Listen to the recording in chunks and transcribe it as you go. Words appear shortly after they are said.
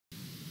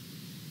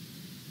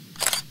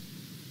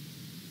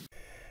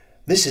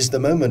This is the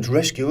moment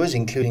rescuers,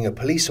 including a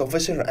police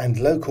officer and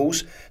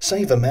locals,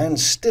 save a man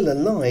still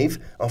alive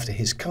after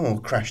his car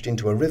crashed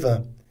into a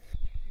river.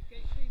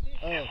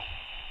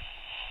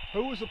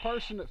 Who was the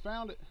person that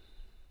found it?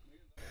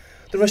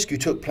 The rescue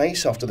took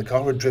place after the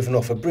car had driven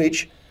off a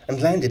bridge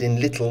and landed in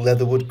Little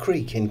Leatherwood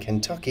Creek in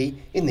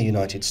Kentucky in the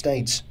United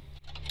States.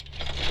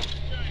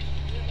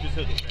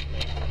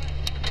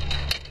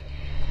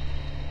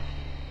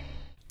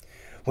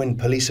 When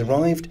police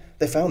arrived,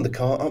 they found the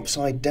car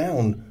upside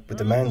down, with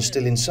the man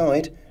still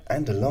inside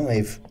and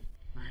alive.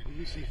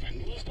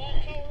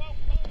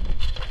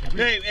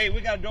 Hey, we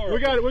got a door. We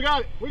got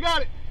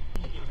it.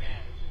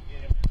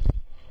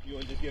 You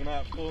want to just get him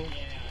out full?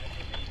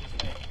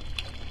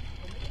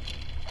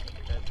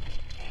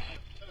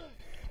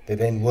 They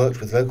then worked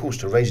with locals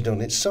to raise it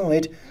on its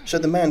side so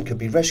the man could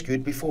be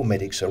rescued before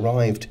medics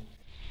arrived.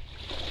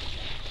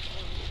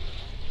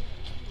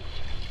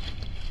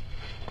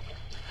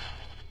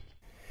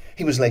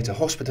 He was later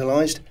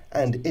hospitalised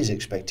and is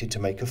expected to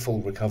make a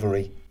full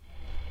recovery.